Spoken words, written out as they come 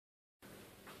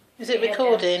Is it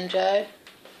recording, Joe?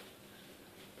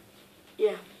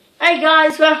 Yeah. Hey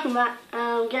guys, welcome back.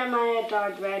 Getting my hair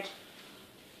dyed red.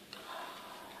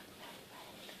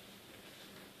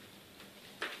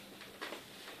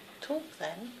 Talk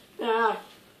then. Yeah.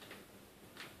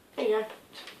 There you go.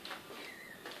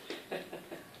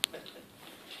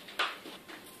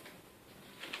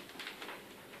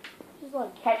 It's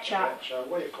like ketchup.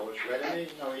 What do you call it? Red, isn't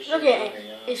it? No, Look at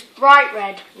it. It's bright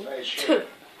red. That is sugar.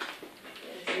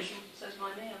 So's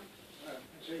mine now. No,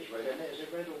 it is red, isn't it? Is it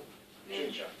red or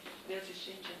ginger? Yours is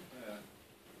ginger. Yeah.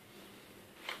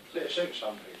 Does it suit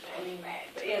some people? Very red.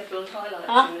 But yeah, everyone's highlights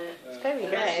Huh? in it. It's very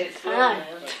And red. actually it's I know. blonde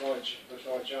now. That's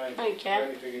why Jane, Thank the you.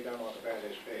 only thing you don't like about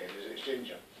his beard is it's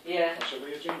ginger. Yeah. I said, well,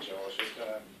 you're ginger. I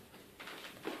said,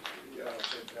 yeah,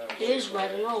 I said, It is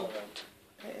red and all.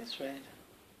 It is red.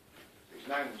 His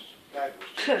name's dad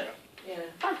was ginger. Yeah.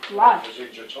 That's blood.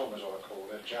 Ginger Tom, as I call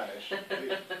her, Janice.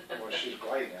 Well, she's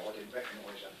grey now. I didn't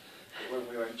recognise her. But when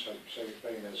we went to see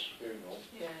Bina's funeral,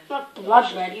 Yeah. Not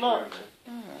blood red, look.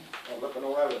 I'm looking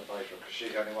all over the place because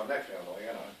she's the only one left now, you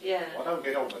know. Yeah. I don't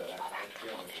get on with her that much, to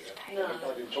be honest with you. No.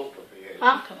 I didn't talk to her for years.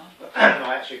 Huh? Come on.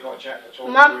 I actually got a chat to talk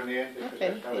Mum? to her in the end. Because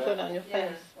Nothing. they fell You've got it out. on your Yeah.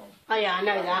 face. Oh yeah, I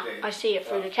know that. I see it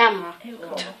through the camera. I'm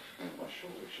not sure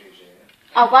if she's here.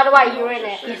 Oh, by the way, you were in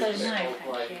Just it. seen Because her No,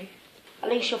 all thank grey. you. at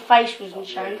least your face wasn't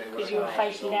shown Yeah, because you were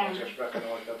facing I down. just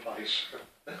recognised her face.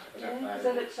 Yeah, because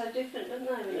they look so different, don't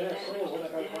they? When Yeah, you it's don't all look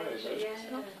about at colours, it.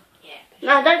 isn't it? Yeah.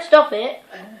 No, don't stop it.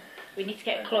 We need to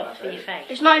get a cloth for your face.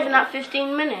 It's not even at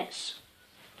 15 minutes.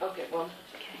 I'll get one.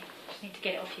 Okay. Just need to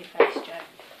get it off your face,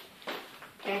 Joe.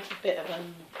 There's a bit of a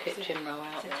kitchen roll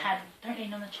out It's a there. tad. Don't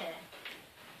lean on the chair.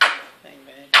 Very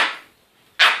red.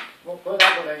 Well, put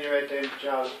that one in your head then,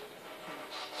 Joe.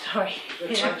 Sorry. You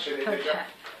didn't fancy it, did you?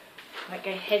 Right,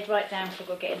 go head right down so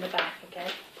we'll get in the back, okay?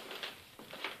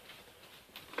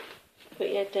 Put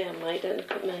your head down, mate. Don't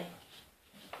look at me.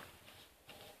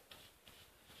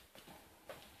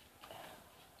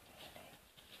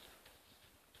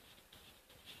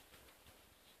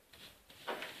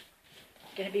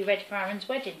 Going to be ready for Aaron's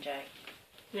wedding, Joe?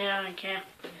 Yeah, I don't care.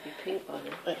 It'll be pink by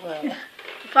now. It will.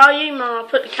 If I were you, Mum, I'll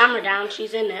put the camera down.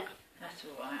 She's in it. That's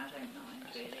all right. I don't mind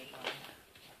really.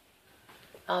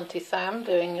 Auntie Sam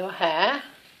doing your hair.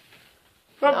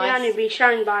 Probably Nice. only be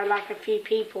shown by like a few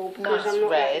people because Nice I'm not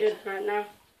that red. good right now.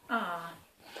 Ah,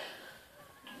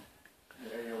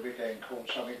 Yeah, you'll be getting called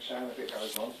something, Sam, if it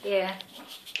goes on. yeah.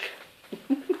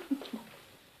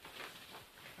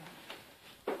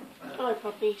 Hello,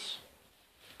 puppies.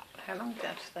 How long did I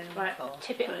have to stay on Right, for?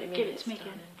 tip it. 20 Give it minutes, to me again.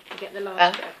 darling. You get the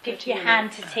last Huh? bit. Give your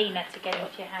hand to Tina to get it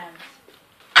off your hands.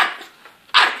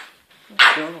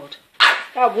 God.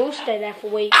 Oh, we'll stay there for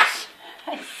weeks.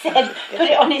 I said, put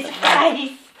it on his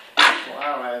face. Well,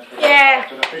 our hands were Yeah.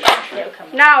 after the fishing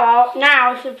trip. Now,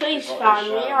 if the police Got find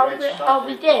this, me, red stuff I'll be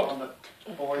we've got dead on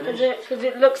the boilers. because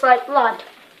it looks like blood.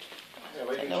 Yeah,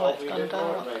 well, you No, told it's me gone you didn't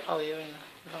dark. like me. Oh, you're in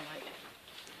the light.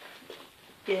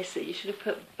 Yes, that you should have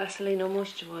put Vaseline or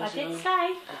moisturiser I did on.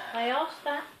 say. I asked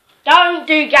that. Don't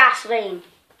do gasoline.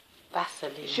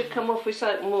 Vaseline. It should come off with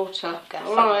soap and water.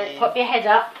 Gasoline. Alright. Pop your head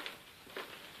up.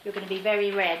 You're going to be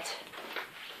very red.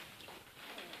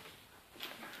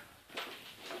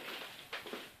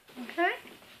 Okay.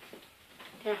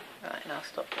 Yeah. Right, now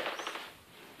stop this.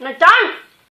 No, don't.